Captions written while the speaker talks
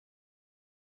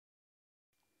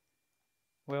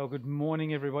Well, good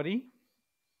morning, everybody.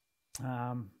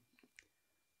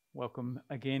 Welcome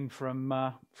again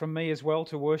from me as well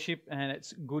to worship, and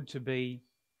it's good to be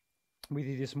with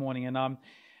you this morning. And I'm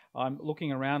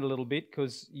looking around a little bit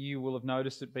because you will have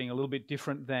noticed it being a little bit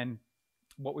different than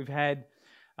what we've had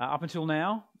up until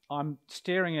now. I'm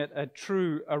staring at a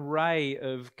true array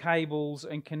of cables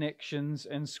and connections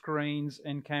and screens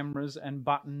and cameras and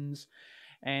buttons,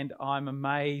 and I'm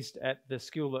amazed at the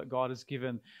skill that God has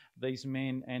given these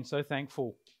men, and so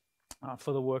thankful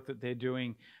for the work that they're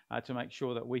doing to make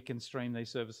sure that we can stream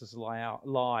these services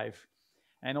live.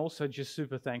 And also just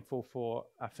super thankful for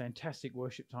a fantastic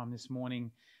worship time this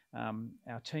morning.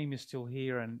 Our team is still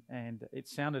here, and it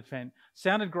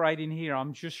sounded great in here.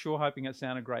 I'm just hoping it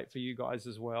sounded great for you guys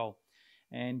as well.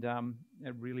 And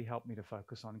it really helped me to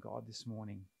focus on God this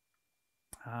morning.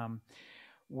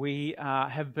 We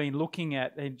have been looking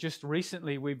at, and just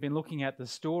recently we've been looking at the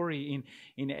story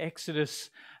in Exodus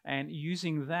and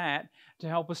using that to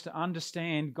help us to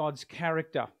understand God's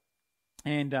character.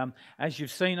 And as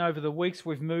you've seen over the weeks,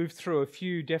 we've moved through a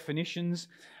few definitions,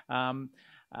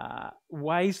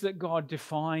 ways that God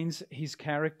defines his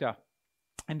character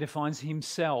and defines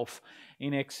himself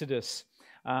in Exodus.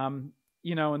 In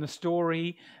the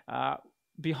story,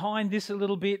 behind this a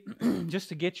little bit, just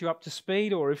to get you up to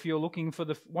speed, or if you're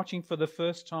watching for the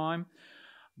first time,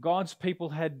 God's people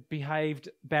had behaved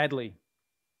badly.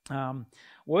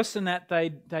 Worse than that,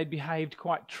 they'd behaved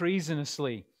quite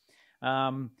treasonously.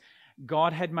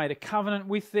 God had made a covenant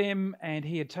with them, and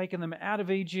he had taken them out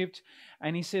of Egypt,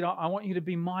 and he said, I want you to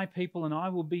be my people, and I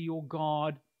will be your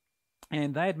God.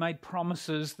 And they had made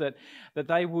promises that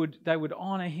they would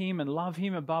honor him and love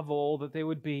him above all, that they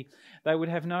would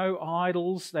have no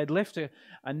idols. They'd left a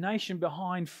nation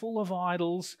behind full of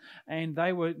idols, and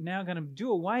they were now going to do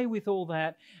away with all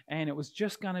that, and it was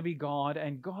just going to be God,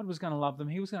 and God was going to love them.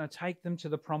 He was going to take them to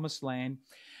the promised land.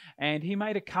 And he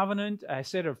made a covenant, a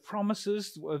set of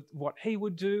promises of what he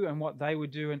would do and what they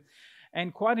would do.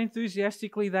 And quite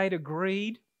enthusiastically, they'd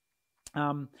agreed.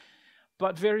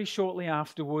 But very shortly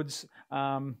afterwards,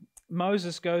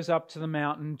 Moses goes up to the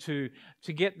mountain to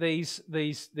get these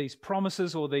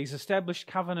promises, or these established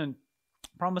covenant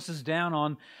promises,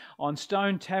 down on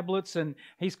stone tablets, and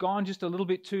he's gone just a little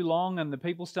bit too long, and the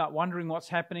people start wondering what's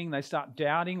happening. They start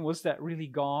doubting, was that really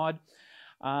God?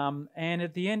 And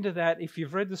at the end of that, if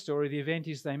you've read the story, the event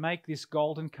is they make this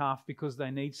golden calf because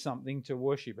they need something to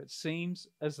worship. It seems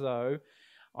as though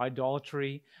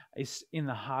idolatry is in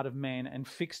the heart of man and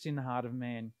fixed in the heart of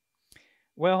man.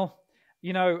 Well,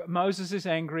 Moses is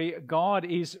angry, God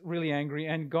is really angry,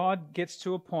 and God gets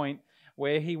to a point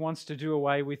where he wants to do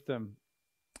away with them.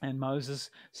 And Moses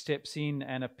steps in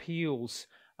and appeals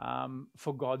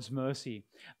for God's mercy.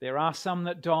 There are some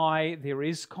that die, there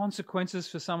is consequences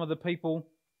for some of the people,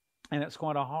 and it's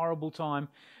quite a horrible time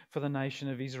for the nation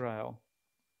of Israel.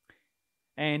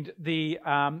 And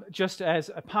just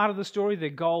as a part of the story, the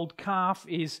gold calf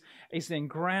is then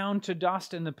ground to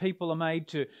dust, and the people are made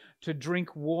to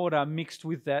drink water mixed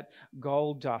with that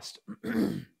gold dust.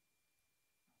 They're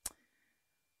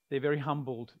very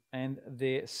humbled and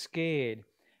they're scared,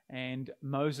 and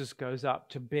Moses goes up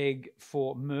to beg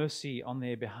for mercy on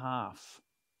their behalf.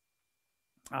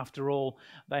 After all,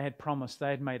 they had promised,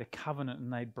 they had made a covenant,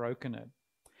 and they'd broken it.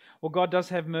 Well, God does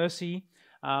have mercy.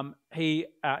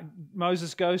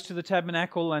 Moses goes to the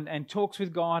tabernacle and talks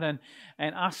with God and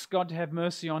asks God to have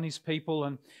mercy on his people,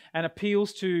 and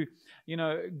appeals to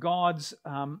God's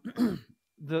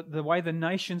the way the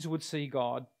nations would see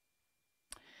God.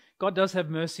 God does have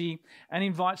mercy and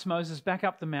invites Moses back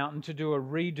up the mountain to do a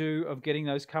redo of getting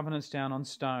those covenants down on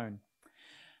stone.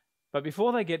 But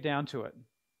before they get down to it,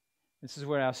 this is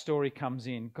where our story comes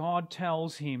in. God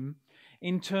tells him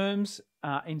in terms,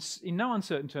 in no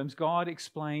uncertain terms, God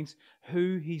explains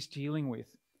who he's dealing with,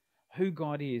 who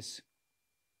God is,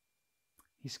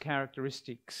 his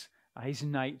characteristics, his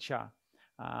nature,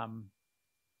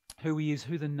 who he is,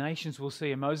 who the nations will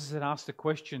see. And Moses had asked the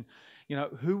question,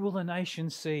 who will the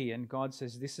nations see? And God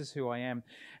says, this is who I am.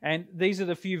 And these are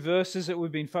the few verses that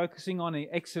we've been focusing on in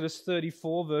Exodus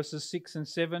 34, verses 6 and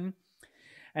 7.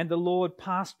 And the Lord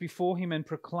passed before him and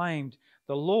proclaimed,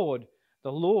 the Lord,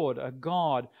 a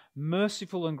God,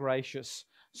 merciful and gracious,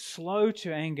 slow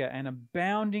to anger and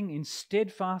abounding in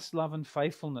steadfast love and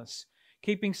faithfulness,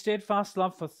 keeping steadfast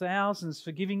love for thousands,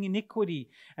 forgiving iniquity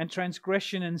and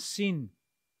transgression and sin,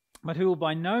 but who will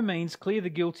by no means clear the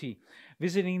guilty,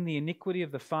 visiting the iniquity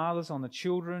of the fathers on the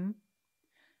children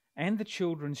and the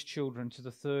children's children to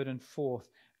the third and fourth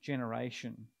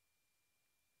generation.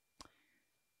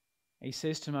 He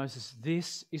says to Moses,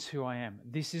 this is who I am.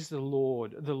 This is the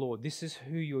Lord, the Lord. This is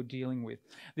who you're dealing with.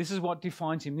 This is what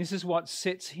defines him. This is what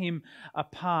sets him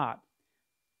apart.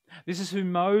 This is who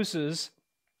Moses,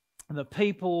 the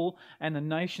people and the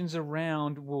nations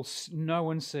around will know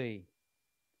and see.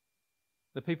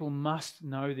 The people must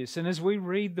know this. And as we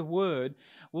read the word,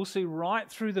 we'll see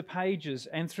right through the pages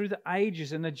and through the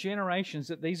ages and the generations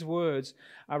that these words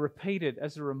are repeated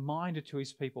as a reminder to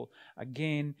his people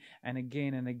again and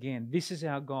again and again. This is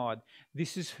our God.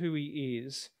 This is who he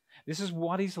is. This is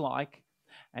what he's like.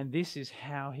 And this is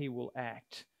how he will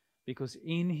act. Because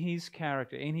in his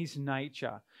character, in his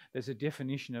nature, there's a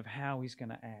definition of how he's going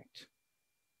to act.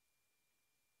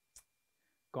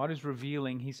 God is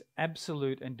revealing his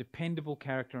absolute and dependable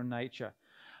character and nature.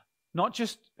 Not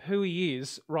just who he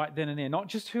is right then and there, not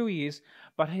just who he is,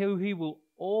 but who he will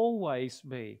always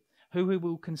be, who he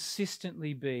will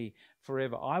consistently be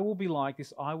forever. I will be like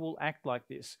this, I will act like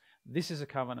this. This is a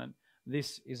covenant,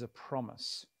 this is a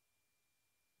promise.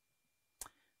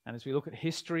 And as we look at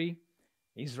history,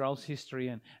 Israel's history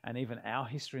and even our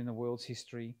history and the world's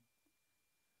history,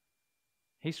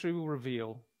 history will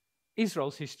reveal,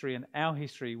 Israel's history and our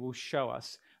history will show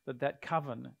us that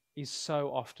covenant is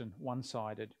so often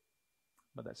one-sided.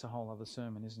 But that's a whole other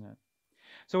sermon, isn't it?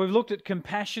 So we've looked at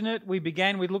compassionate. We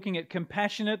began with looking at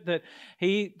compassionate, that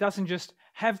he doesn't just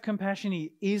have compassion,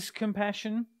 he is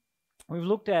compassion. We've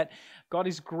looked at God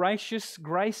is gracious,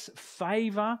 grace,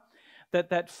 favour,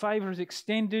 that favour is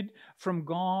extended from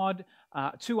God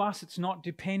to us. It's not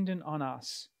dependent on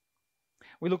us.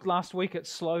 We looked last week at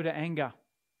slow to anger.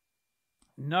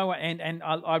 No, and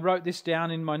I wrote this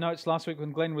down in my notes last week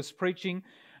when Glenn was preaching.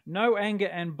 No anger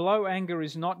and blow anger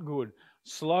is not good.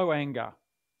 Slow anger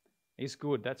is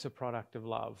good. That's a product of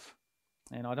love.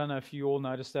 And I don't know if you all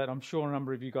noticed that. I'm sure a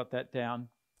number of you got that down.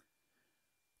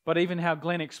 But even how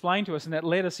Glenn explained to us, and that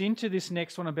led us into this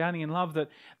next one, abounding in love, that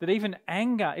even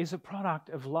anger is a product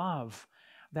of love.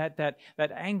 That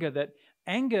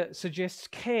anger suggests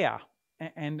care,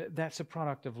 and that's a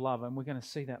product of love. And we're going to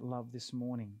see that love this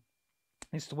morning.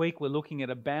 This week we're looking at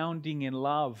abounding in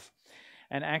love.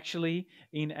 And actually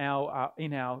in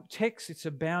our text it's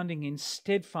abounding in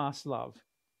steadfast love.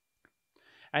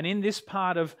 And in this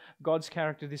part of God's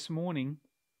character this morning,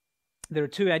 there are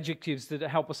two adjectives that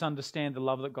help us understand the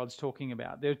love that God's talking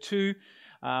about. There are two,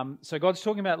 so God's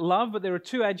talking about love, but there are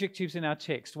two adjectives in our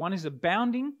text. One is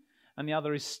abounding and the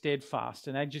other is steadfast.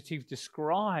 An adjective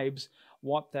describes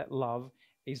what that love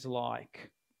is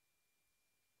like.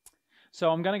 So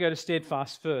I'm going to go to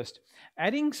steadfast first.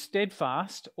 Adding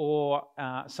steadfast, or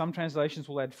some translations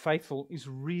will add faithful, is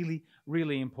really,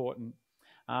 really important.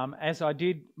 As I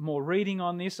did more reading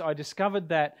on this, I discovered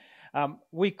that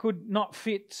we could not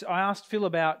fit. I asked Phil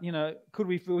about,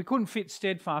 we couldn't fit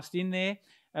steadfast in there.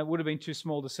 It would have been too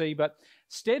small to see. But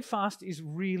steadfast is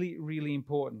really, really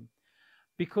important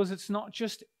because it's not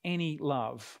just any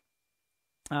love.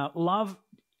 Love.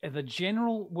 The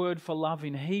general word for love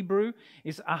in Hebrew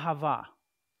is ahava.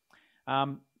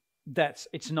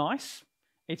 It's nice.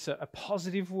 It's a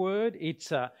positive word.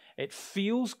 It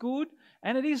feels good,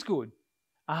 and it is good.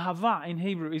 Ahava in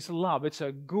Hebrew is love. It's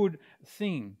a good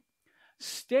thing.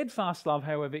 Steadfast love,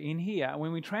 however, in here,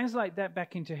 when we translate that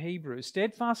back into Hebrew,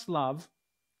 steadfast love,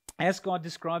 as God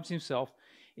describes himself,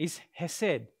 is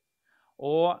hesed,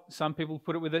 or some people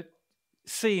put it with a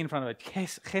C in front of it,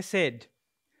 chesed.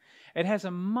 It has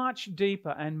a much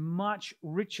deeper and much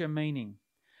richer meaning.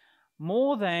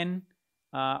 More than,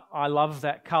 I love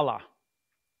that colour,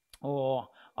 or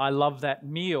I love that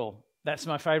meal. That's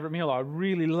my favourite meal. I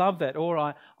really love that. Or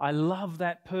I love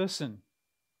that person.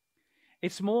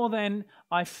 It's more than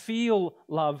I feel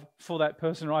love for that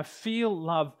person, or I feel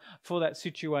love for that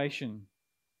situation.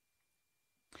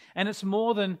 And it's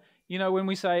more than, when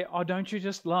we say, oh, don't you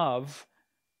just love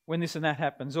when this and that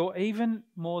happens, or even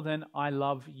more than I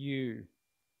love you.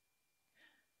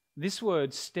 This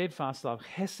word, steadfast love,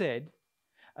 hesed,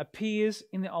 appears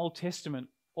in the Old Testament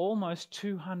almost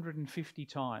 250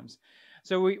 times.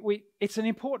 So it's an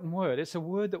important word. It's a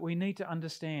word that we need to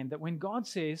understand, that when God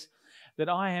says that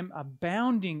I am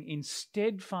abounding in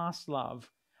steadfast love,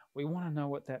 we want to know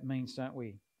what that means, don't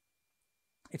we?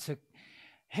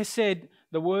 Hesed,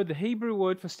 the Hebrew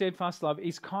word for steadfast love,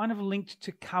 is kind of linked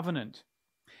to covenant.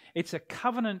 It's a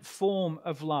covenant form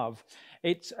of love.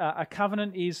 It's a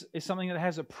covenant is something that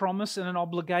has a promise and an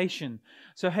obligation.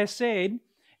 So hesed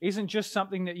isn't just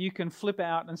something that you can flip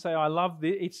out and say, I love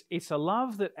this. It's a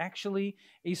love that actually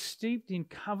is steeped in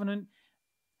covenant,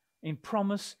 in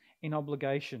promise, in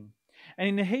obligation. And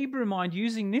in the Hebrew mind,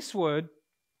 using this word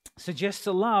suggests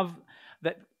a love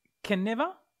that can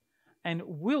never and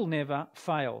will never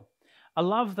fail. A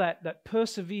love that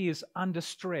perseveres under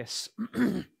stress.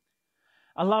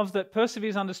 A love that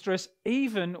perseveres under stress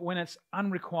even when it's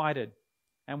unrequited.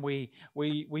 And we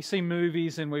see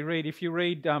movies and we read, if you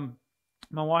read,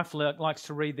 my wife likes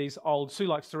to read Sue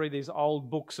likes to read these old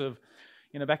books of,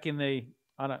 back in the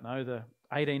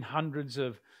 1800s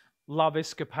of love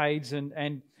escapades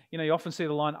and you often see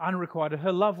the line unrequited.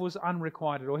 Her love was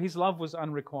unrequited, or his love was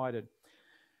unrequited.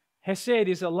 Hesed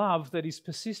is a love that is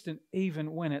persistent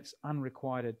even when it's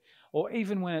unrequited or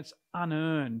even when it's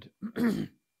unearned.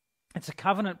 It's a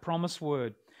covenant promise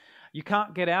word. You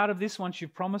can't get out of this once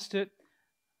you've promised it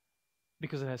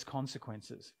because it has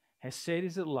consequences. Hesed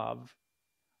is a love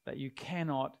that you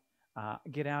cannot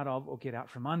get out of or get out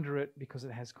from under it because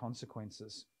it has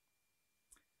consequences.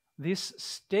 This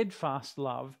steadfast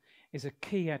love is a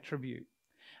key attribute.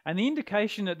 And the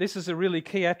indication that this is a really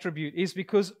key attribute is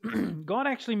because God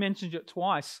actually mentions it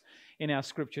twice in our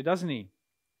scripture, doesn't he?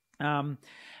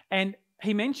 And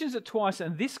he mentions it twice,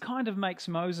 and this kind of makes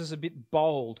Moses a bit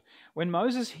bold. When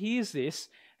Moses hears this,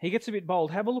 he gets a bit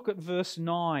bold. Have a look at verse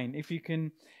 9, if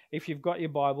you've got your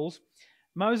Bibles.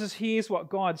 Moses hears what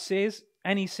God says,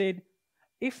 and he said,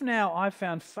 "If now I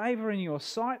found favor in your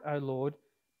sight, O Lord,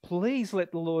 please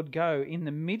let the Lord go in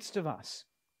the midst of us.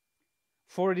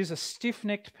 For it is a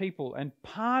stiff-necked people, and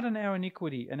pardon our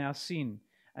iniquity and our sin,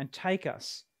 and take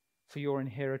us for your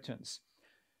inheritance."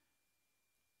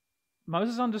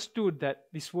 Moses understood that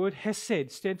this word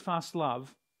hesed, steadfast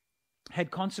love,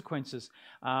 had consequences,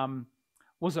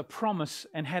 was a promise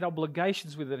and had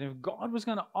obligations with it. And if God was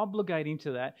going to obligate him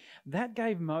to that, that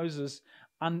gave Moses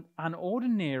an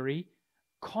ordinary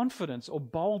confidence or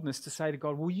boldness to say to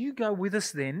God, will you go with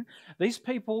us then? These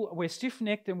people, we're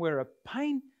stiff-necked and we're a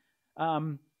pain,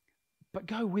 but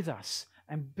go with us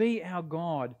and be our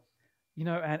God,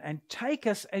 and take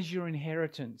us as your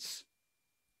inheritance.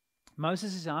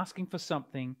 Moses is asking for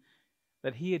something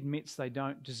that he admits they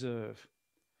don't deserve.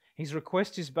 His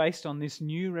request is based on this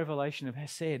new revelation of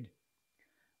Hesed.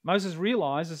 Moses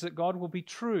realizes that God will be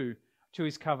true to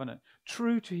his covenant,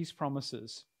 true to his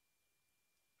promises.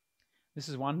 This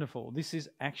is wonderful. This is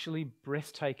actually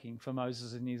breathtaking for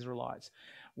Moses and the Israelites.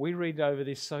 We read over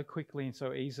this so quickly and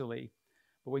so easily,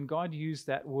 but when God used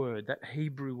that word, that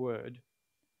Hebrew word,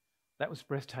 that was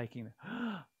breathtaking.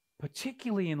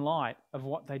 Particularly in light of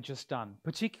what they'd just done,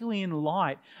 particularly in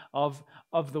light of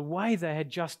the way they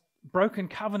had just broken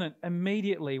covenant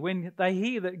immediately. When they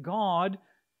hear that God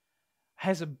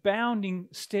has abounding,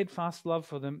 steadfast love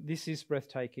for them, this is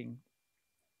breathtaking.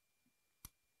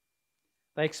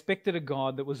 They expected a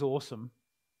God that was awesome.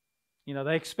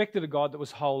 They expected a God that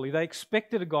was holy. They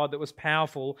expected a God that was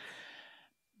powerful,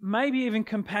 maybe even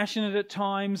compassionate at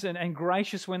times and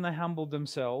gracious when they humbled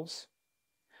themselves.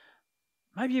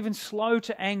 Maybe even slow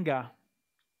to anger.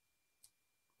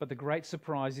 But the great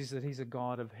surprise is that he's a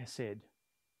God of Hesed.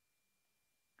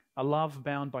 A love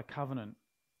bound by covenant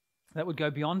that would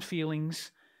go beyond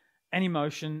feelings and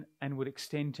emotion and would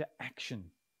extend to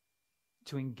action,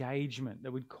 to engagement,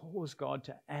 that would cause God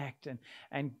to act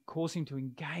and cause him to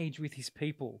engage with his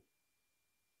people.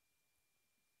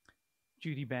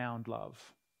 Duty-bound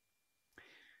love.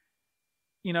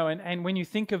 And when you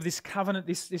think of this covenant,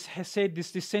 this Hesed,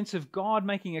 this sense of God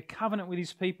making a covenant with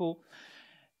his people,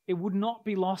 it would not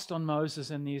be lost on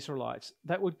Moses and the Israelites.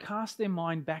 That would cast their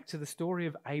mind back to the story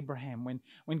of Abraham,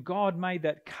 when God made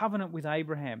that covenant with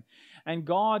Abraham. And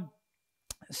God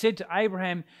said to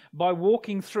Abraham, by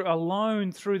walking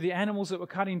alone through the animals that were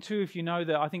cut in two, if you know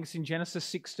that, I think it's in Genesis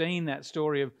 16, that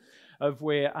story of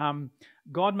where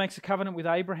God makes a covenant with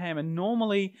Abraham, and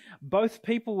normally both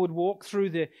people would walk through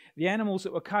the animals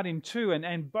that were cut in two,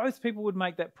 and both people would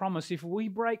make that promise, if we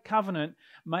break covenant,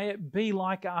 may it be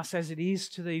like us as it is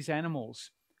to these animals.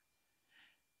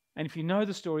 And if you know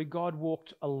the story, God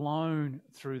walked alone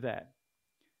through that.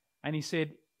 And he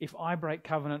said, if I break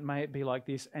covenant, may it be like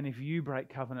this, and if you break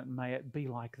covenant, may it be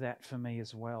like that for me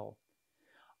as well.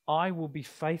 I will be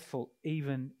faithful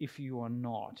even if you are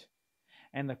not.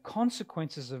 And the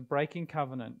consequences of breaking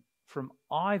covenant from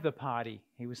either party,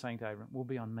 he was saying to Abraham, will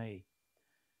be on me.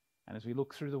 And as we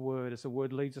look through the Word, as the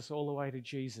Word leads us all the way to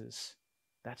Jesus,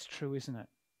 that's true, isn't it?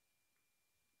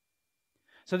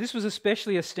 So this was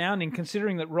especially astounding,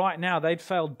 considering that right now they'd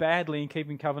failed badly in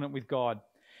keeping covenant with God.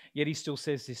 Yet he still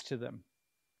says this to them.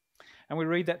 And we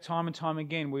read that time and time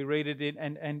again. We read it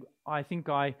and I think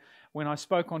when I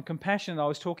spoke on compassion, I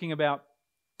was talking about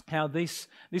how this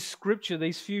scripture,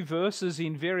 these few verses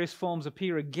in various forms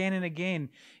appear again and again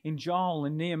in Joel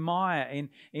and Nehemiah,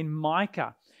 in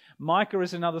Micah. Micah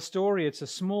is another story. It's a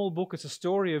small book. It's a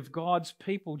story of God's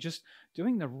people just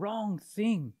doing the wrong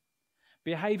thing.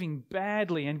 behaving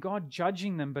badly and God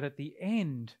judging them, but at the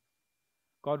end,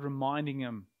 God reminding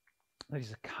them that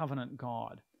He's a covenant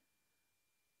God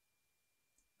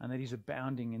and that He's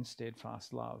abounding in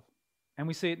steadfast love. And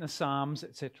we see it in the Psalms,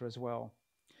 etc. as well.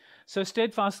 So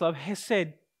steadfast love,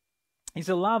 hesed, is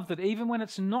a love that even when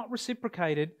it's not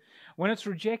reciprocated, when it's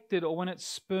rejected or when it's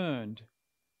spurned,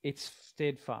 it's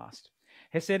steadfast.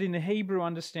 Hesed in the Hebrew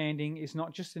understanding is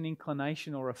not just an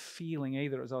inclination or a feeling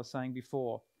either, as I was saying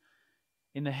before.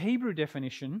 In the Hebrew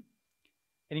definition,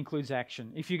 it includes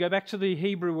action. If you go back to the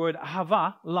Hebrew word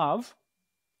ahava, love,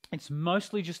 it's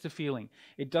mostly just a feeling.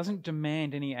 It doesn't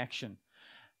demand any action.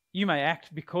 You may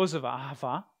act because of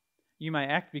ahava. You may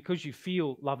act because you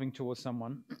feel loving towards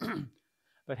someone.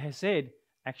 But hesed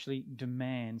actually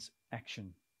demands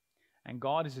action. And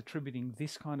God is attributing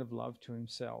this kind of love to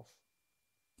Himself.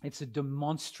 It's a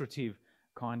demonstrative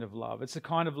kind of love. It's a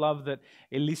kind of love that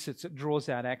elicits, it draws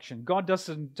out action. God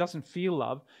doesn't feel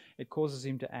love, it causes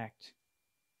Him to act.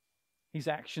 His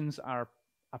actions are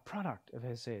a product of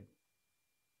hesed.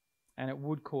 And it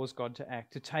would cause God to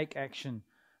act, to take action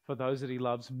for those that He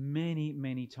loves many,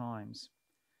 many times.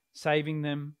 Saving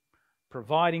them,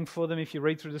 providing for them, if you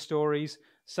read through the stories,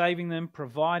 saving them,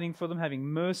 providing for them, having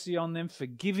mercy on them,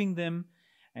 forgiving them,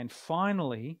 and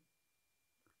finally,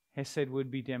 hesed would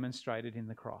be demonstrated in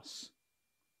the cross.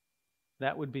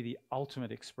 That would be the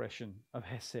ultimate expression of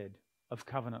hesed, of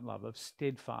covenant love, of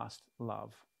steadfast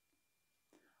love.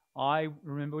 I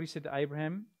remember what He said to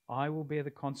Abraham, I will bear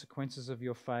the consequences of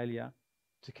your failure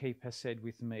to keep hesed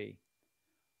with me.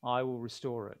 I will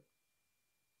restore it.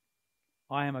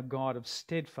 I am a God of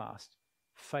steadfast,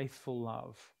 faithful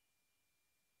love.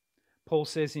 Paul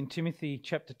says in Timothy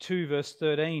chapter 2, verse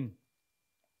 13,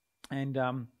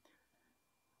 and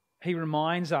he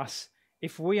reminds us,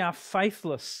 if we are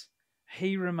faithless,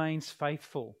 He remains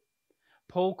faithful.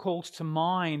 Paul calls to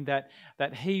mind that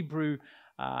Hebrew,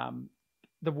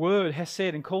 the word hesed,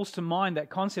 and calls to mind that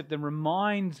concept and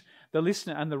reminds the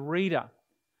listener and the reader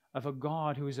of a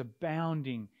God who is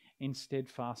abounding in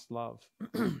steadfast love.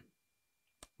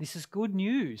 This is good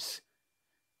news.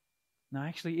 No,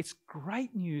 actually, it's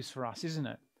great news for us, isn't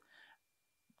it?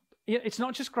 It's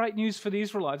not just great news for the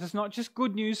Israelites. It's not just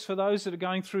good news for those that are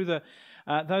going through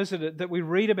those that we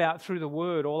read about through the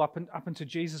Word, all up into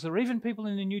Jesus, or even people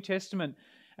in the New Testament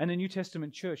and the New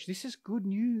Testament church. This is good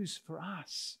news for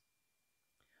us.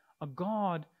 A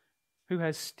God who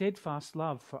has steadfast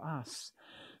love for us.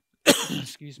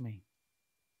 Excuse me.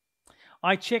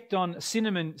 I checked on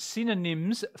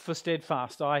synonyms for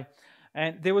steadfast.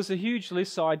 And there was a huge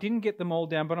list, so I didn't get them all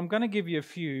down, but I'm going to give you a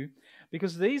few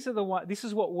because this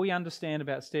is what we understand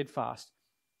about steadfast.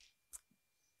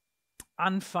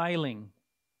 Unfailing,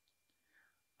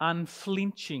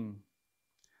 unflinching,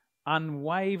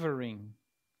 unwavering,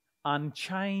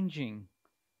 unchanging,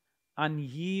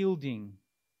 unyielding,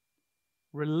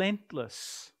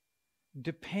 relentless,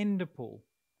 dependable,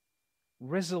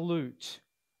 resolute.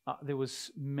 There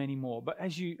was many more. But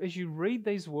as you read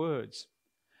these words,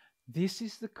 this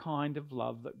is the kind of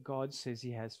love that God says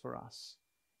He has for us.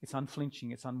 It's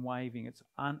unflinching, it's unwavering, it's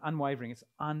unwavering, it's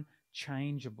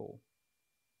unchangeable.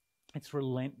 It's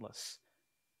relentless.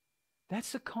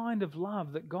 That's the kind of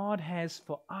love that God has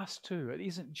for us too. It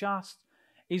isn't just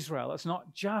Israel. It's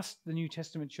not just the New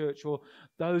Testament church or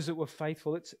those that were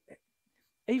faithful. It's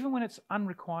even when it's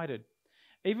unrequited,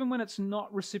 even when it's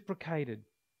not reciprocated,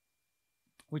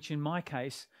 which in my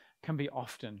case can be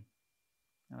often.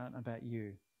 I don't know about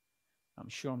you. I'm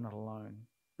sure I'm not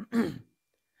alone.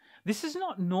 This is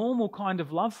not normal kind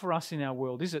of love for us in our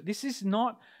world, is it? This is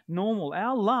not normal.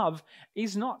 Our love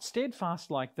is not steadfast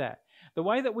like that. The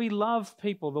way that we love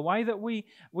people, the way that we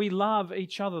love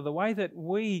each other, the way that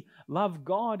we love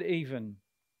God even,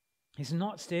 is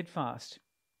not steadfast.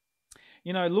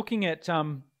 You know, looking at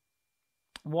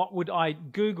what would I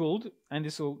Googled, and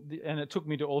it took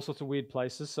me to all sorts of weird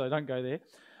places, so don't go there.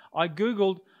 I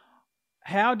Googled,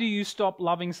 how do you stop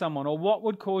loving someone, or what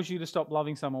would cause you to stop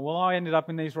loving someone? Well, I ended up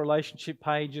in these relationship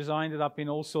pages. I ended up in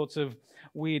all sorts of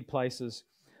weird places.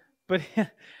 But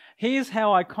here's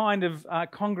how I kind of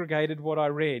congregated what I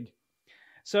read.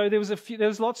 So there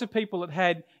was lots of people that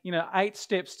had, 8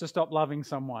 steps to stop loving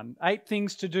someone, 8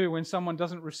 things to do when someone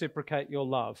doesn't reciprocate your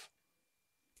love.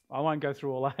 I won't go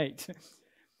through all 8.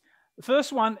 The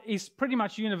first one is pretty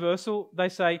much universal. They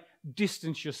say,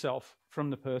 distance yourself from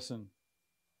the person.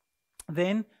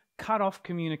 Then cut off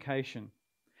communication.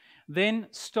 Then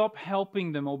stop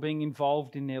helping them or being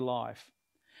involved in their life.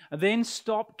 Then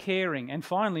stop caring. And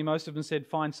finally, most of them said,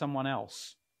 find someone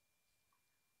else.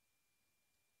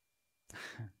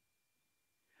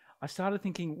 I started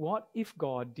thinking, what if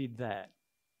God did that?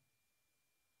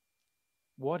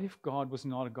 What if God was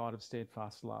not a God of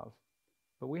steadfast love?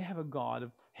 But we have a God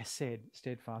of hesed,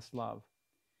 steadfast love.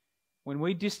 When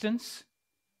we distance,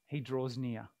 he draws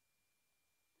near.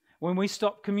 When we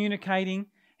stop communicating,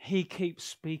 he keeps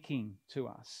speaking to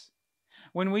us.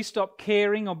 When we stop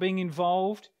caring or being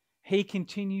involved, he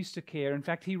continues to care. In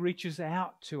fact, he reaches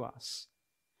out to us.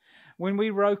 When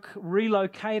we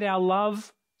relocate our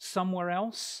love somewhere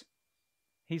else,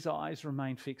 his eyes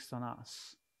remain fixed on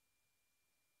us.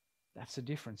 That's the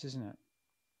difference, isn't it?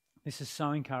 This is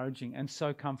so encouraging and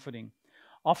so comforting.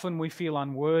 Often we feel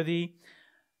unworthy,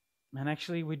 and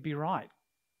actually we'd be right,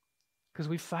 because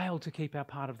we failed to keep our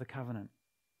part of the covenant.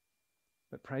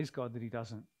 But praise God that he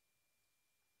doesn't.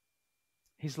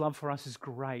 His love for us is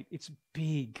great. It's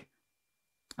big.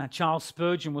 Charles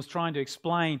Spurgeon was trying to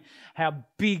explain how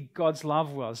big God's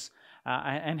love was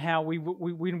and how we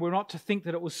were not to think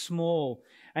that it was small.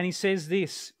 And he says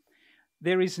this,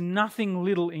 there is nothing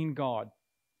little in God.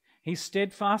 His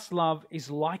steadfast love is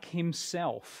like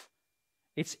himself.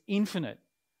 It's infinite.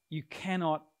 You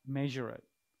cannot measure it.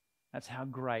 That's how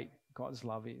great God's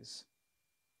love is.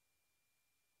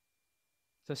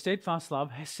 So steadfast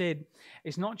love, hesed,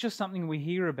 is not just something we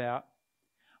hear about.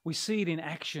 We see it in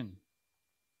action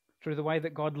through the way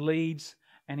that God leads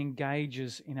and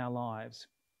engages in our lives.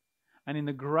 And in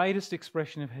the greatest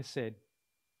expression of hesed,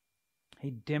 he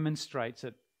demonstrates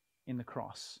it in the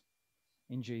cross,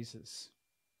 in Jesus.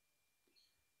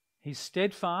 He's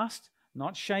steadfast,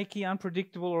 not shaky,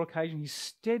 unpredictable, or occasional. His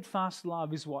steadfast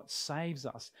love is what saves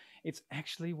us. It's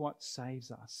actually what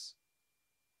saves us.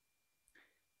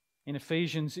 In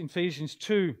Ephesians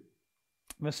 2,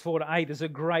 verse 4 to 8, there's a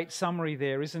great summary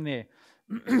there, isn't there?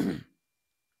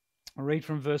 I read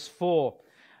from verse 4.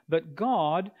 But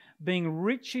God, being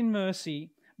rich in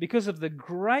mercy, because of the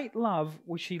great love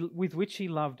with which he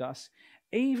loved us,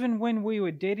 even when we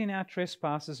were dead in our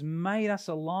trespasses, made us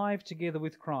alive together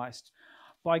with Christ.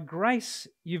 By grace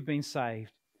you've been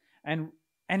saved. And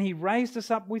he raised us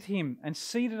up with him and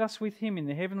seated us with him in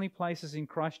the heavenly places in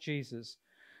Christ Jesus,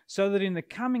 so that in the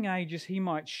coming ages he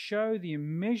might show the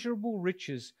immeasurable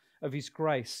riches of his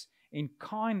grace in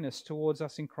kindness towards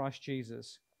us in Christ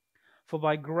Jesus. For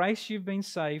by grace you've been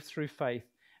saved through faith,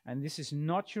 and this is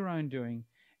not your own doing,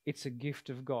 it's a gift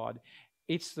of God.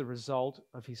 It's the result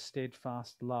of his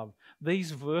steadfast love.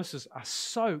 These verses are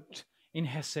soaked in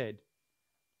hesed.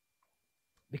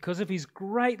 Because of his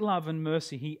great love and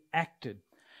mercy, he acted.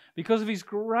 Because of his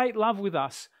great love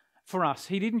for us,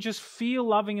 he didn't just feel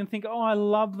loving and think, oh, I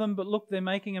love them, but look, they're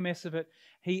making a mess of it.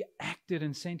 He acted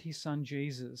and sent his son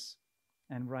Jesus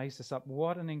and raised us up.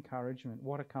 What an encouragement,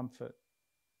 what a comfort.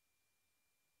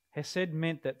 Hesed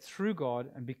meant that through God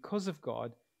and because of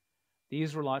God, the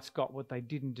Israelites got what they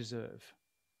didn't deserve.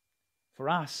 For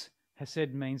us,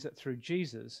 Hesed means that through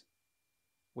Jesus,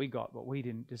 we got what we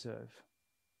didn't deserve.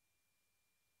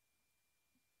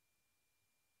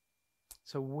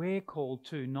 So we're called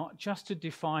to not just to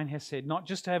define Hesed, not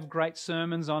just to have great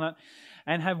sermons on it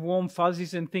and have warm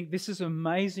fuzzies and think this is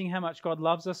amazing how much God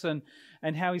loves us and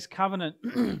how his covenant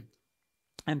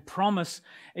and promise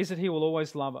is that he will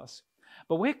always love us.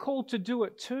 But we're called to do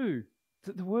it too.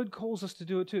 The word calls us to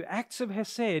do it too. Acts of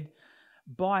Hesed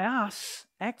by us,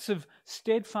 acts of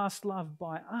steadfast love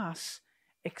by us,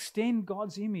 extend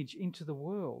God's image into the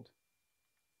world.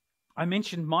 I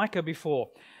mentioned Micah before,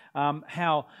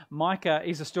 how Micah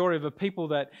is a story of a people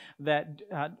that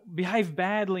behaved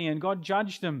badly and God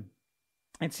judged them,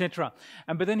 etc.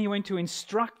 But then he went to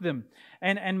instruct them.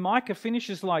 And Micah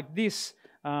finishes like this.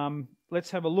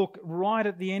 Let's have a look right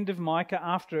at the end of Micah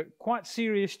after quite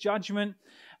serious judgment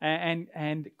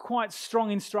and quite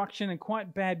strong instruction and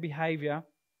quite bad behavior.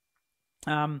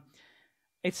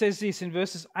 It says this in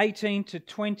verses 18 to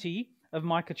 20 of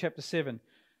Micah chapter 7.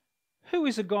 Who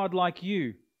is a God like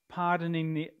you,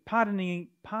 pardoning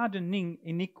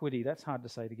iniquity, that's hard to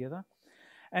say together,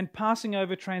 and passing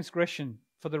over transgression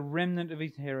for the remnant of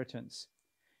his inheritance?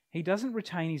 He doesn't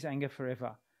retain his anger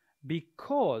forever,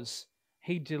 because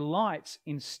he delights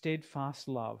in steadfast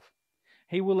love.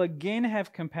 He will again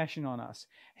have compassion on us.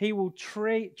 He will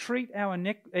tread our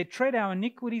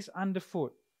iniquities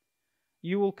underfoot.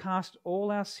 You will cast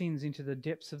all our sins into the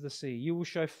depths of the sea. You will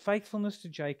show faithfulness to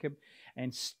Jacob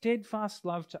and steadfast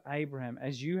love to Abraham,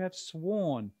 as you have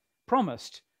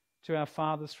promised to our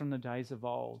fathers from the days of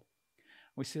old.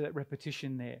 We see that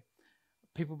repetition there.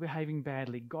 People behaving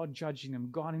badly, God judging them,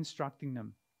 God instructing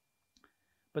them.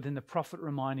 But then the prophet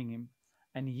reminding him,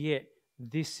 and yet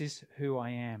this is who I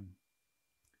am.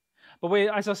 But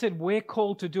as I said, we're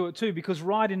called to do it too, because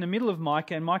right in the middle of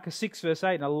Micah, in Micah 6 verse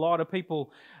 8, and a lot of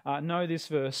people know this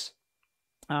verse,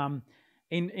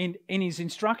 in his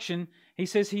instruction, He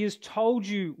says he has told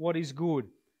you what is good.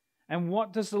 And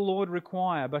what does the Lord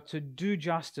require but to do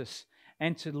justice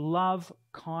and to love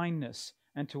kindness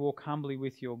and to walk humbly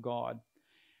with your God?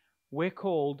 We're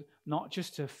called not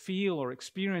just to feel or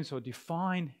experience or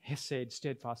define hesed,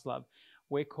 steadfast love.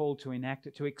 We're called to enact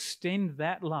it, to extend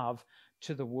that love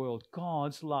to the world,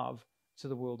 God's love to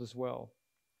the world as well.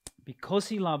 Because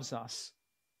he loves us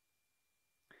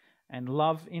and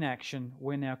love in action,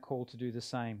 we're now called to do the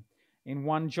same. In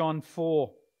 1 John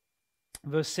 4,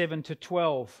 verse 7 to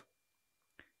 12,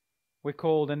 we're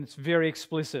called, and it's very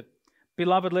explicit,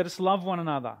 "Beloved, let us love one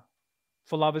another,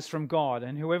 for love is from God,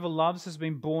 and whoever loves has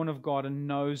been born of God and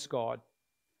knows God.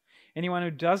 Anyone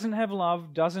who doesn't have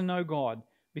love doesn't know God,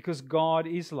 because God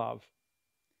is love.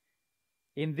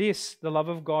 In this, the love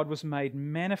of God was made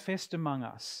manifest among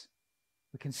us."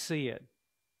 We can see it.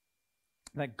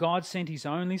 That God sent his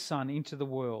only Son into the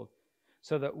world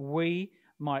so that we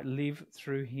might live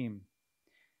through him.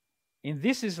 In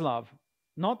this is love,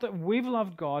 not that we've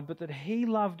loved God, but that he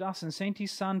loved us and sent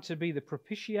his Son to be the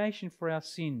propitiation for our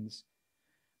sins.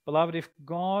 Beloved, if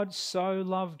God so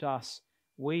loved us,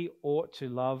 we ought to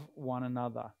love one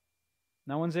another.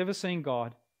 No one's ever seen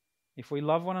God. If we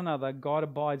love one another, God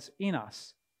abides in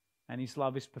us, and his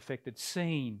love is perfected,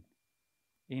 seen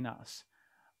in us.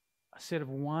 A set of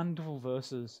wonderful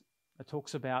verses that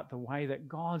talks about the way that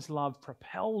God's love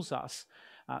propels us,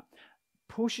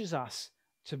 pushes us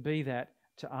to be that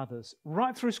to others.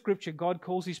 Right through Scripture, God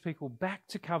calls his people back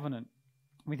to covenant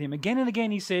with him. Again and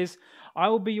again he says, "I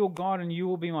will be your God and you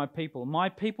will be my people. My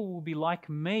people will be like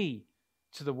me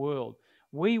to the world.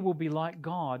 We will be like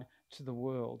God to the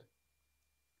world."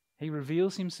 He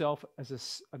reveals himself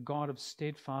as a God of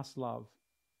steadfast love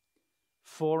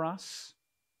for us,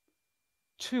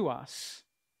 to us,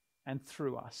 and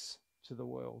through us to the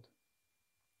world.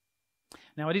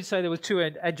 Now, I did say there were two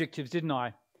adjectives, didn't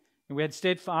I? We had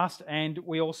steadfast, and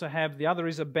we also have, the other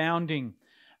is abounding,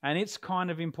 and it's kind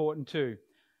of important too.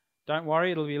 Don't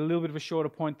worry, it'll be a little bit of a shorter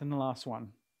point than the last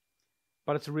one,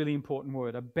 but it's a really important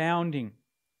word, abounding.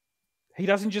 He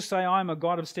doesn't just say, "I'm a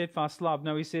God of steadfast love."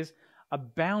 No, he says,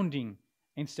 abounding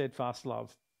in steadfast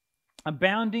love.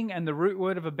 Abounding, and the root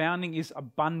word of abounding is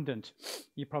abundant.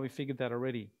 You probably figured that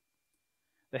already.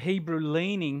 The Hebrew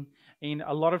leaning in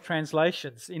a lot of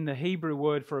translations in the Hebrew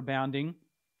word for abounding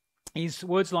is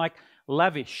words like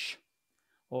lavish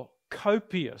or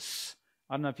copious.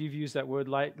 I don't know if you've used that word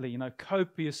lately,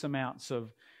 copious amounts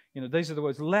of, these are the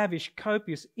words: lavish,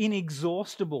 copious,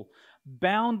 inexhaustible,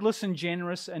 boundless and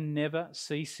generous and never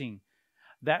ceasing.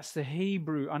 That's the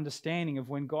Hebrew understanding of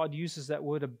when God uses that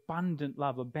word abundant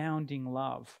love, abounding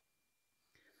love.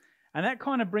 And that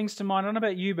kind of brings to mind, I don't know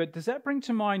about you, but does that bring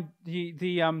to mind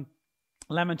the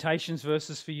Lamentations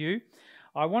verses for you?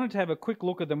 I wanted to have a quick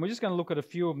look at them. We're just going to look at a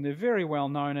few of them. They're very well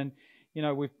known, and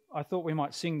I thought we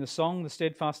might sing the song, "The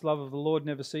Steadfast Love of the Lord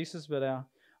Never Ceases," but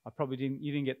you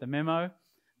didn't get the memo,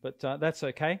 but that's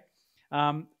okay.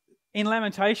 In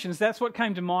Lamentations, that's what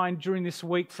came to mind during this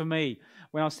week for me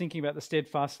when I was thinking about the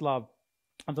steadfast love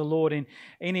of the Lord. And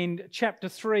in chapter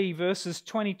 3, verses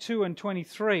 22 and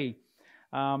 23,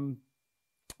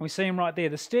 we see him right there.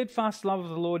 The steadfast love of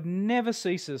the Lord never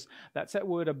ceases. That's that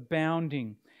word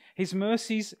abounding. His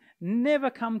mercies never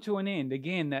come to an end.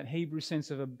 Again, that Hebrew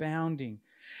sense of abounding.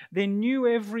 They're new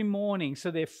every morning, so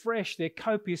they're fresh, they're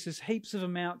copious, there's heaps of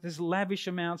amounts, there's lavish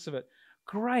amounts of it.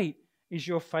 Great is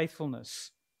your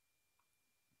faithfulness.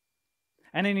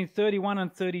 And then in 31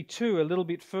 and 32, a little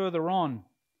bit further on,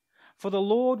 "For the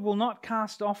Lord will not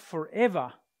cast off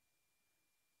forever,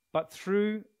 but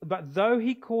though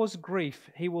he cause grief,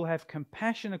 he will have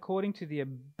compassion according to the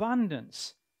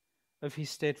abundance of his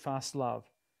steadfast love."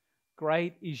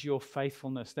 Great is your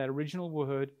faithfulness. That original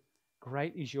word,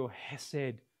 great is your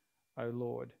hesed, O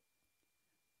Lord.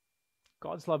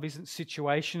 God's love isn't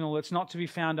situational. It's not to be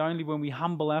found only when we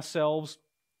humble ourselves,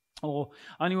 or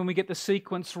only when we get the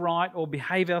sequence right or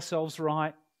behave ourselves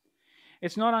right.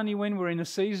 It's not only when we're in a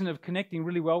season of connecting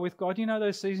really well with God.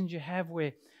 Those seasons you have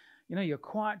where, your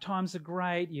quiet times are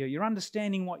great, you're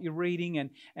understanding what you're reading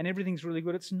and everything's really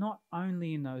good. It's not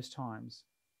only in those times.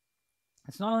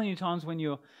 It's not only in times when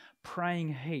you're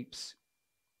praying heaps.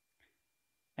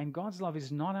 And God's love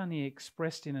is not only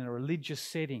expressed in a religious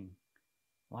setting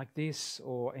like this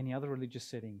or any other religious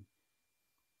setting.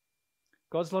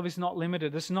 God's love is not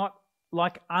limited. It's not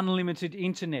like unlimited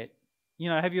internet.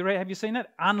 Have you seen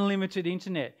that? Unlimited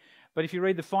internet. But if you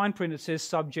read the fine print, it says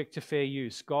subject to fair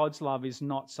use. God's love is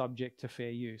not subject to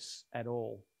fair use at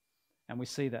all. And we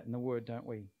see that in the Word, don't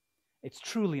we? It's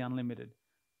truly unlimited,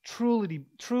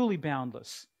 truly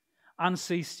boundless,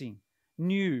 unceasing,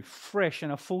 new, fresh,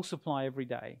 and a full supply every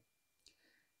day.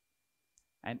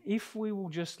 And if we will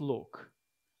just look,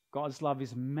 God's love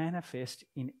is manifest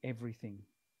in everything.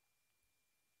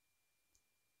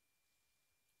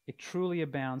 It truly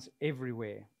abounds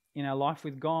everywhere. In our life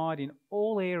with God, in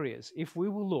all areas, if we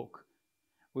will look,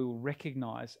 we will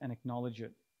recognize and acknowledge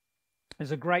it.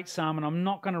 There's a great psalm, and I'm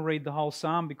not going to read the whole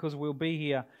psalm because we'll be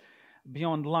here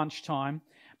beyond lunchtime.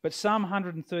 But Psalm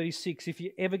 136, if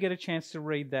you ever get a chance to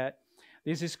read that,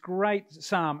 there's this great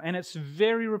psalm, and it's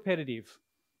very repetitive.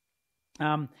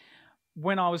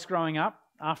 When I was growing up,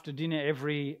 after dinner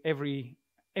every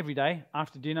day,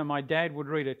 after dinner, my dad would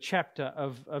read a chapter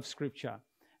of Scripture.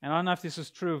 And I don't know if this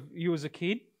is true of you as a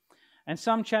kid. And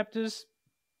some chapters,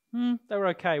 they were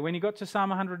okay. When you got to Psalm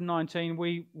 119,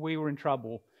 we were in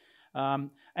trouble.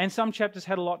 And some chapters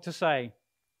had a lot to say,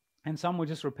 and some were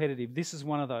just repetitive. This is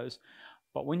one of those.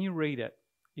 But when you read it,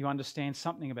 you understand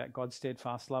something about God's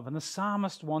steadfast love. And the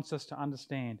psalmist wants us to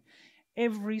understand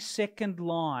every second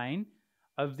line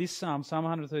of this psalm, Psalm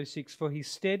 136, for his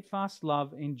steadfast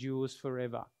love endures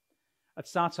forever. It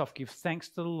starts off, give thanks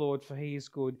to the Lord, for he is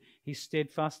good. His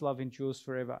steadfast love endures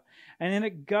forever. And then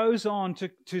it goes on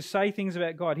to say things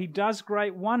about God. He does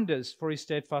great wonders, for his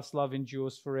steadfast love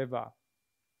endures forever.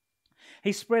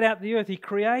 He spread out the earth. He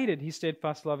created. His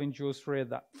steadfast love endures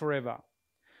forever.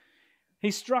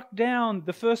 He struck down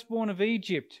the firstborn of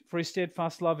Egypt, for his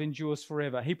steadfast love endures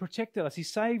forever. He protected us. He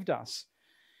saved us.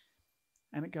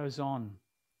 And it goes on.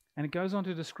 And it goes on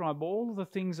to describe all of the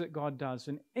things that God does.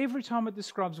 And every time it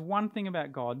describes one thing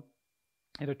about God,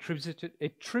 it attributes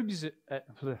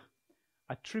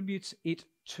it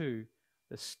to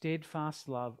the steadfast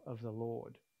love of the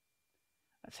Lord.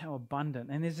 That's how abundant.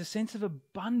 And there's a sense of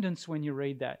abundance when you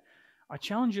read that. I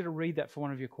challenge you to read that for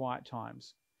one of your quiet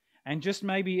times. And just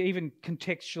maybe even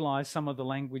contextualize some of the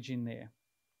language in there.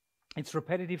 It's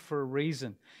repetitive for a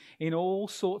reason, in all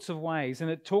sorts of ways.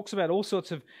 And it talks about all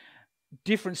sorts of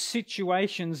different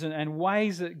situations and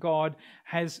ways that God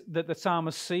has, that the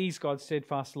psalmist sees God's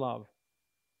steadfast love.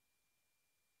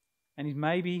 And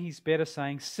maybe he's better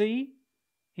saying, see,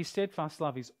 his steadfast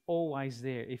love is always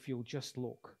there if you'll just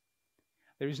look.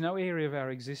 There is no area of our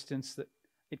existence that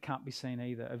it can't be seen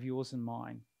either, of yours and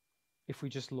mine, if we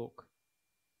just look.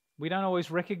 We don't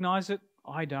always recognize it.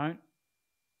 I don't.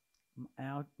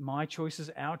 My choices,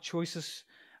 our choices,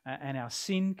 and our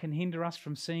sin can hinder us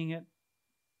from seeing it.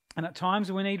 And at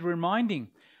times we need reminding.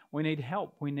 We need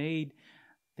help. We need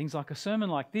things like a sermon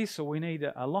like this, or we need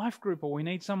a life group, or we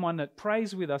need someone that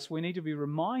prays with us. We need to be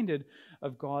reminded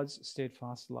of God's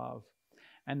steadfast love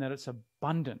and that it's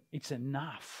abundant. It's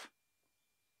enough.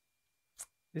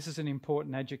 This is an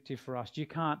important adjective for us. You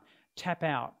can't tap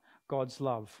out God's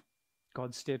love,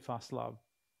 God's steadfast love.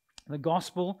 The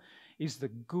gospel is the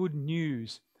good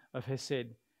news of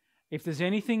Hesed. If there's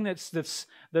anything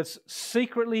that's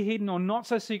secretly hidden or not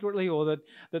so secretly, or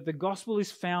that the gospel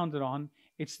is founded on,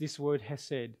 it's this word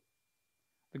Hesed.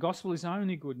 The gospel is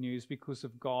only good news because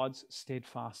of God's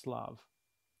steadfast love.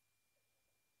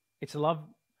 It's a love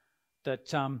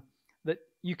that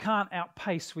you can't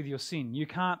outpace with your sin. You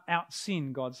can't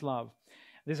out-sin God's love.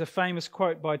 There's a famous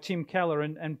quote by Tim Keller,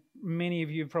 and many of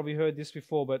you have probably heard this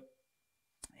before, but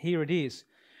here it is.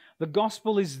 The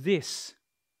gospel is this: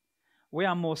 we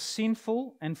are more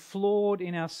sinful and flawed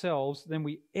in ourselves than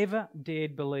we ever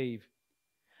dared believe.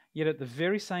 Yet at the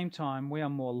very same time, we are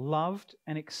more loved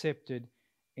and accepted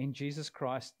in Jesus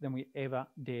Christ than we ever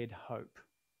dared hope.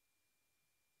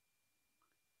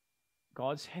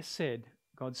 God's Hesed,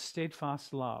 God's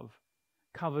steadfast love,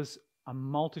 covers a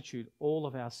multitude, all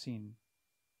of our sin.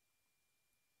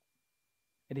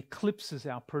 It eclipses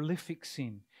our prolific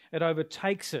sin. It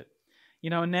overtakes it.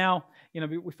 And now,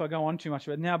 if I go on too much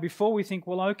about it, now before we think,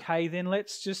 well, okay, then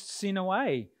let's just sin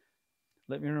away.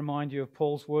 Let me remind you of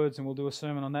Paul's words, and we'll do a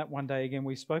sermon on that one day again.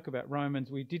 We spoke about Romans.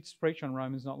 We did preach on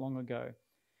Romans not long ago,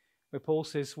 where Paul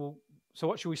says, well, so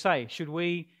what should we say? Should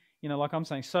we, like I'm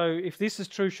saying, so if this is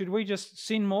true, should we just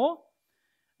sin more?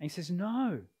 And he says,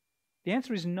 no. The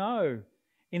answer is no.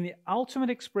 In the ultimate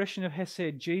expression of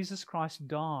Hesed, Jesus Christ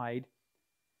died,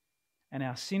 and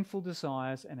our sinful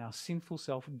desires and our sinful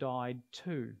self died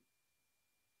too.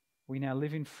 We now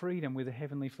live in freedom with a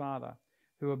Heavenly Father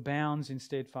who abounds in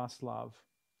steadfast love.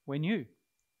 We're new,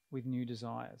 with new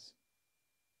desires.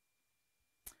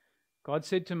 God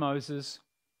said to Moses,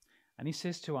 and He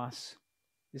says to us,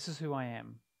 this is who I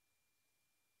am.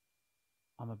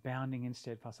 I'm abounding in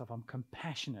steadfast love. I'm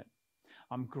compassionate.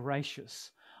 I'm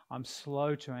gracious. I'm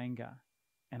slow to anger.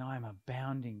 And I am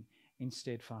abounding in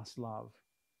steadfast love.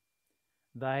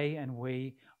 They and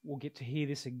we will get to hear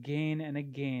this again and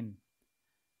again.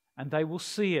 And they will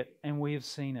see it, and we have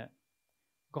seen it.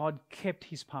 God kept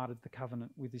His part of the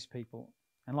covenant with His people.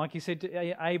 And like he said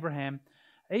to Abraham,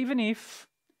 even if,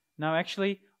 no,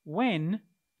 actually, when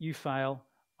you fail,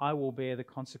 I will bear the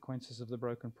consequences of the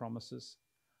broken promises.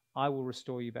 I will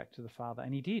restore you back to the Father.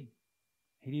 And he did.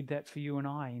 He did that for you and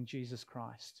I in Jesus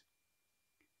Christ.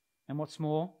 And what's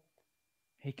more,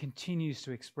 he continues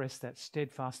to express that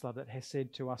steadfast love that has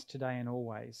said to us today and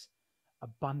always,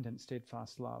 abundant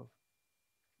steadfast love.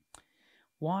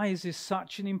 Why is this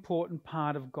such an important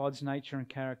part of God's nature and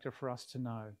character for us to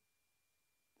know?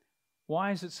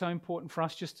 Why is it so important for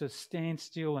us just to stand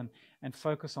still and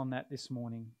focus on that this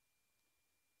morning?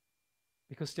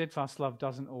 Because steadfast love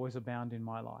doesn't always abound in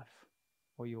my life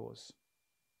or yours.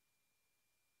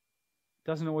 It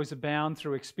doesn't always abound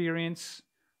through experience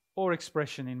or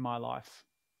expression in my life,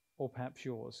 or perhaps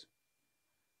yours.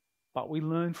 But we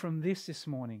learn from this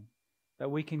morning that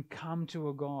we can come to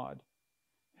a God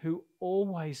who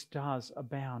always does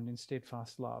abound in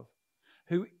steadfast love,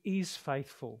 who is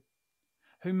faithful,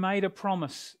 who made a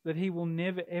promise that he will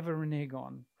never ever renege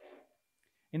on.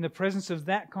 In the presence of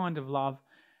that kind of love,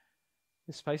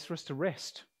 there's space for us to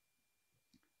rest,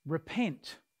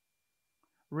 repent,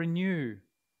 renew,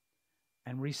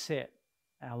 and reset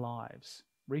our lives,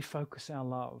 refocus our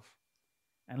love,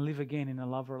 and live again in a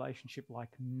love relationship like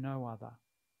no other.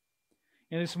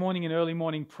 This morning in early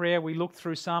morning prayer, we looked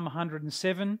through Psalm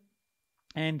 107,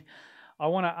 and I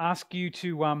want to ask you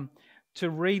to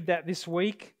read that this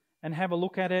week and have a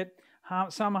look at it.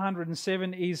 Psalm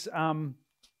 107 is the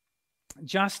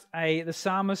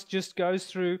psalmist just goes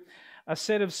through a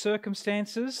set of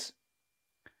circumstances,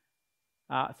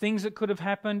 things that could have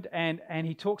happened, and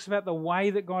he talks about the way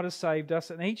that God has saved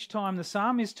us. And each time the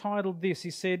psalm is titled this, he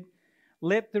said,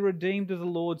 "Let the redeemed of the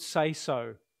Lord say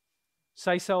so."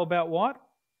 Say so about what?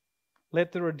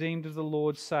 Let the redeemed of the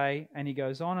Lord say, and he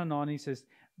goes on and on. He says,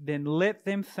 then let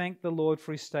them thank the Lord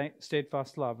for his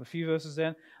steadfast love. A few verses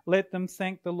down, let them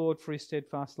thank the Lord for his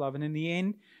steadfast love. And in the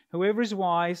end, whoever is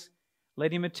wise,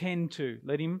 let him attend to,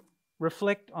 let him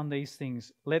reflect on these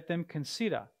things. Let them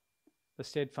consider the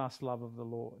steadfast love of the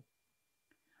Lord.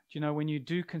 Do you know, when you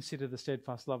do consider the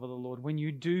steadfast love of the Lord, when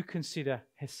you do consider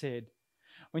Hesed,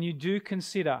 when you do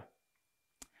consider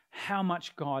how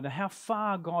much God and how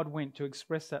far God went to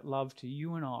express that love to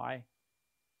you and I,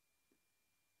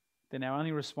 then our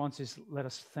only response is, let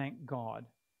us thank God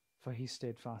for his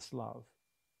steadfast love.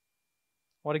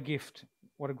 What a gift.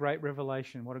 What a great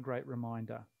revelation. What a great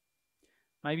reminder.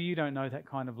 Maybe you don't know that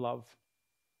kind of love.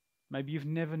 Maybe you've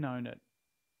never known it.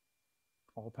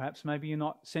 Or perhaps maybe you're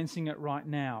not sensing it right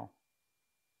now.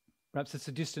 Perhaps it's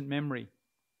a distant memory.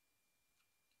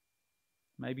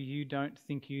 Maybe you don't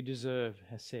think you deserve,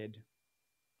 Hesed,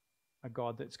 a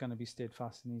God that's going to be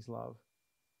steadfast in his love.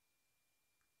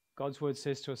 God's word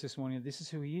says to us this morning that this is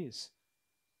who he is.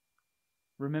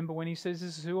 Remember when he says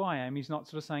this is who I am, he's not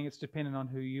sort of saying it's dependent on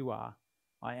who you are.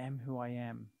 I am who I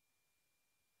am.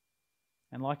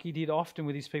 And like he did often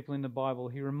with his people in the Bible,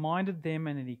 he reminded them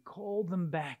and then he called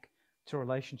them back to a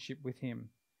relationship with him.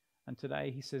 And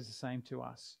today he says the same to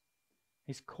us.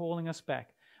 He's calling us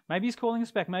back. Maybe he's calling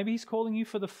us back. Maybe he's calling you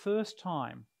for the first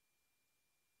time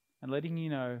and letting you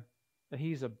know that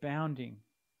he is abounding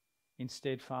in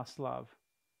steadfast love.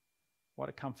 What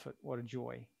a comfort, what a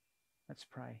joy. Let's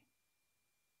pray.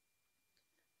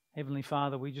 Heavenly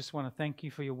Father, we just want to thank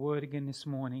you for your word again this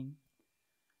morning.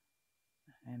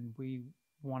 And we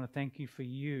want to thank you for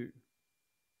you,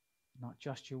 not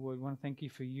just your word. We want to thank you,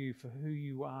 for who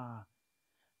you are,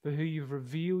 for who you've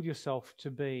revealed yourself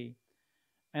to be.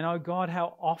 And oh God,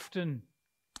 how often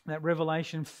that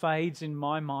revelation fades in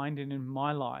my mind and in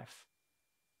my life.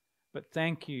 But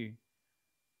thank you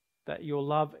that your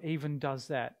love even does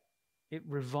that. It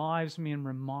revives me and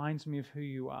reminds me of who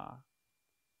you are.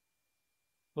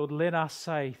 Lord, let us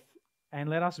say and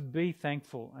let us be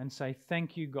thankful and say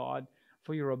thank you, God,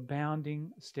 for your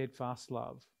abounding, steadfast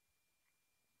love.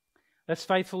 That's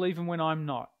faithful even when I'm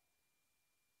not.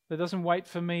 That doesn't wait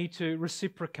for me to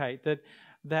reciprocate,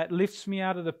 that lifts me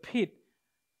out of the pit,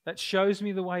 that shows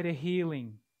me the way to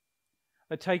healing,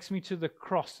 that takes me to the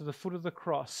cross, to the foot of the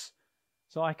cross,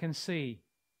 so I can see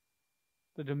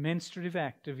the demonstrative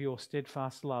act of your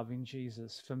steadfast love in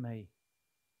Jesus for me.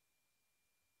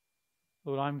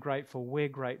 Lord, I'm grateful. We're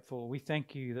grateful. We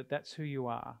thank you that that's who you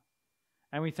are.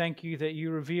 And we thank you that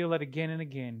you reveal that again and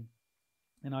again.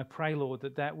 And I pray, Lord,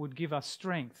 that that would give us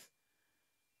strength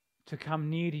to come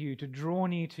near to you, to draw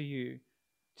near to you,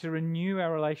 to renew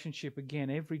our relationship again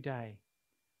every day,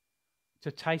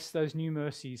 to taste those new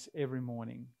mercies every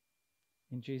morning.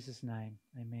 In Jesus' name,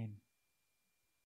 amen.